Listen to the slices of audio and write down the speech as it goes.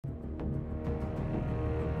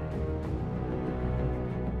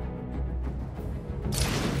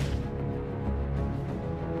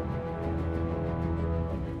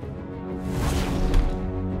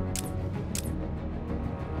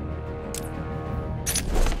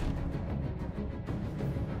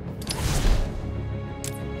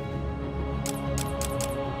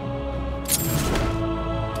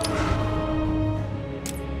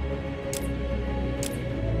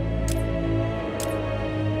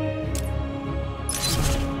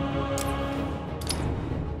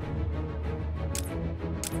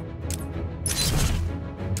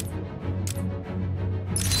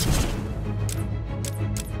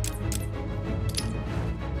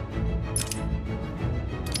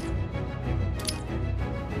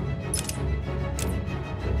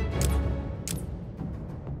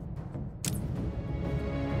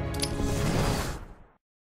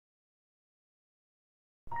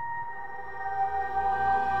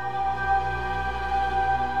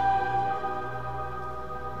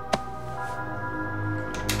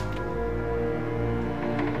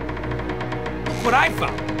what I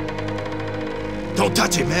found. Don't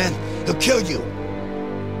touch it, man. He'll kill you.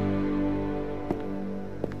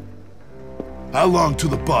 How long till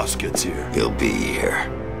the boss gets here? He'll be here.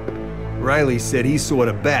 Riley said he saw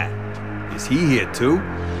the bat. Is he here too?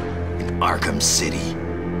 In Arkham City.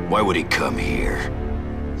 Why would he come here?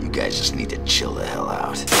 You guys just need to chill the hell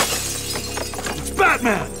out. It's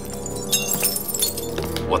Batman!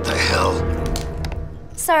 What the hell?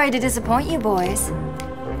 Sorry to disappoint you, boys.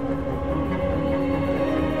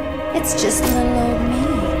 It's just little old me.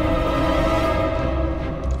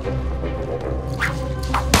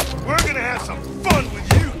 We're gonna have some fun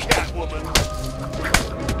with you, Catwoman!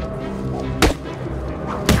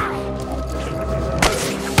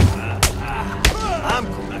 I'm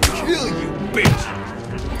gonna kill you, bitch!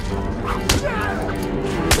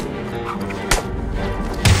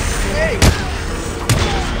 Hey!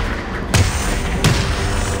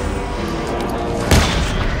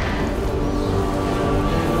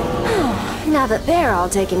 Now that they're all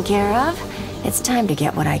taken care of, it's time to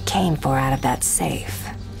get what I came for out of that safe.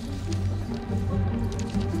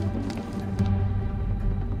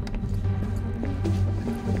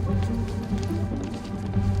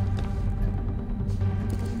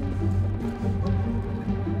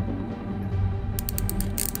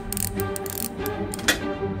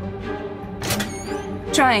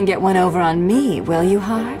 Try and get one over on me, will you,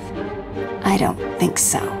 Harv? I don't think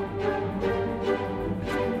so.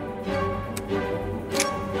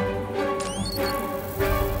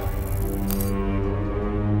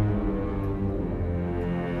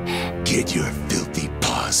 Get your filthy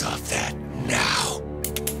paws off that now.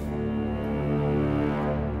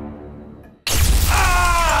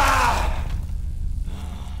 Ah!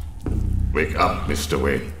 Wake up, Mr.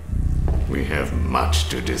 Wayne. We have much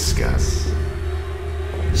to discuss.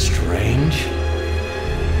 Strange?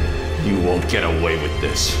 You won't get away with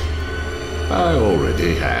this. I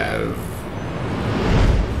already have.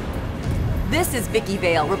 This is Vicky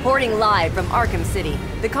Vale, reporting live from Arkham City,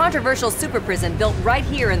 the controversial super prison built right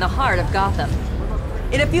here in the heart of Gotham.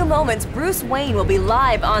 In a few moments, Bruce Wayne will be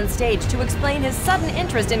live on stage to explain his sudden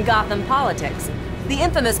interest in Gotham politics. The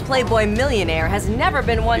infamous Playboy millionaire has never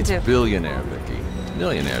been one to— It's billionaire, Vicky.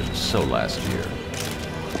 Millionaires are so last year.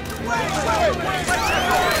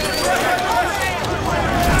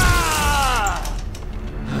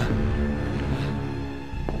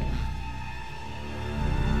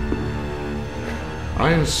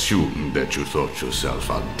 I assumed that you thought yourself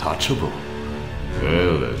untouchable.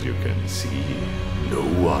 Well, as you can see, no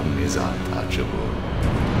one is untouchable.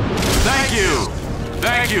 Thank you!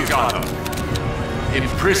 Thank you, Gotham!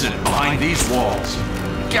 Imprisoned behind these walls,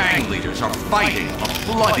 gang leaders are fighting a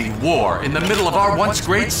bloody war in the middle of our once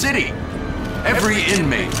great city. Every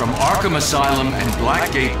inmate from Arkham Asylum and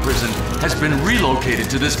Blackgate Prison has been relocated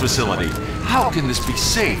to this facility. How can this be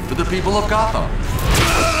safe for the people of Gotham?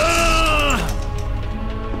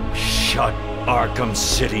 Shut Arkham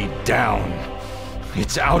City down.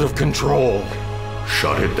 It's out of control.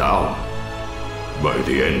 Shut it down. By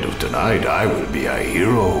the end of tonight, I will be a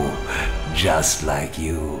hero, just like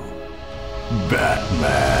you.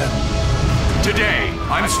 Batman. Today,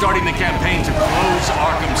 I'm starting the campaign to close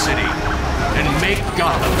Arkham City and make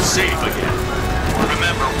Gotham safe again.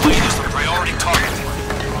 Remember, Wayne is the priority target.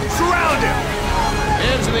 Surround him!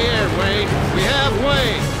 Hands in the air, Wayne. We have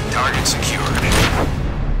Wayne. Target secured.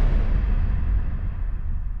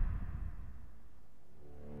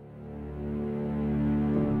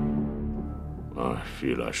 I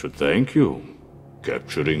feel I should thank you.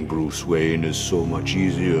 Capturing Bruce Wayne is so much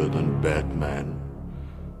easier than Batman.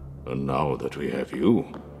 And now that we have you,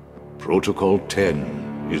 Protocol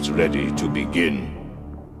 10 is ready to begin.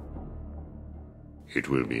 It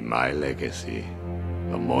will be my legacy,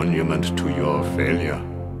 a monument to your failure.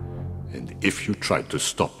 And if you try to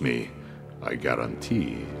stop me, I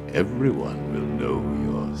guarantee everyone will know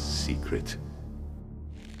your secret.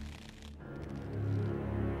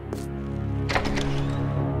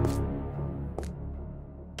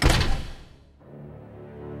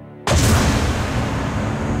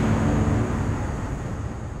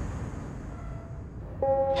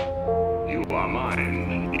 You are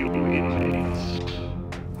mine, you inmates.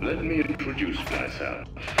 Let me introduce myself.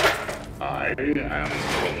 I am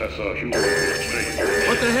Professor Hugh.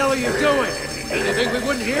 What the hell are you doing? Did you think we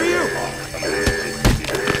wouldn't hear you?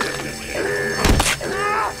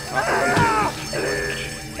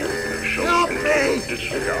 Help me! Get in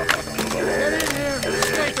here!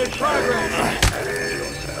 Escape in progress!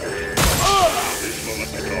 This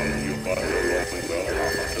moment on, you are no longer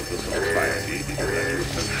part of the society that you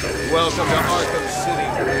have shown. Welcome to Arkham City,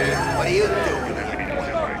 Wayne. What are you doing?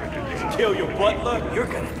 Kill your butler? You're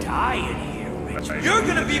gonna die in here, You're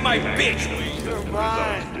gonna be my bitch, Wayne. You're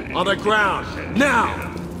mine. On the ground, now!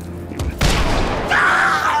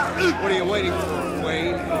 What are you waiting for,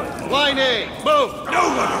 Wayne? Line A, move! No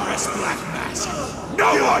one arrests Black Mask!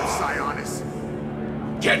 No one, Sionis!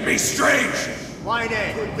 Get me Strange! Line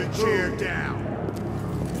A, put the chair down.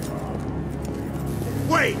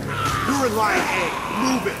 Wait! You're in line A.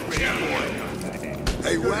 Move it, boy.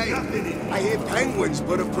 Hey, Wayne, I hear penguins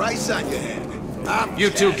put a price on your head. You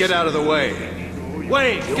two get out of the way.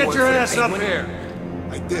 Wayne, get your ass up here.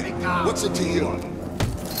 I did. What's it to you?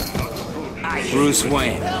 Bruce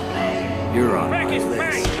Wayne, you're on my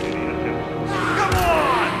list. Come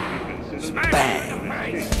on!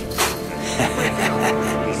 Bang!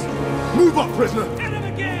 Move up, prisoner! Hit him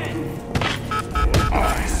again!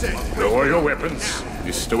 Lower your weapons.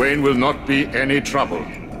 Mr. Wayne will not be any trouble.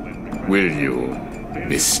 Will you,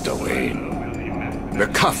 Mr. Wayne? The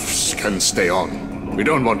cuffs can stay on. We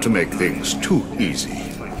don't want to make things too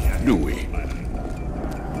easy, do we?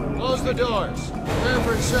 Close the doors. Prepare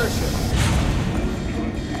for insertion.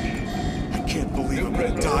 I can't believe I'm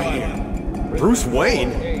gonna die here. Bruce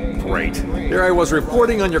Wayne? Great. Here I was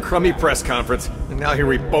reporting on your crummy press conference, and now here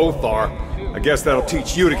we both are. I guess that'll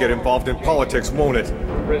teach you to get involved in politics, won't it?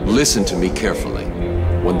 Listen to me carefully.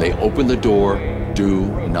 When they open the door, do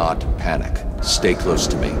not panic. Stay close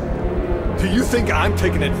to me. Do you think I'm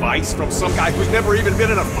taking advice from some guy who's never even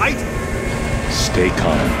been in a fight? Stay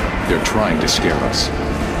calm. They're trying to scare us.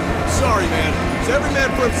 Sorry, man. It's every man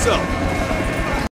for himself.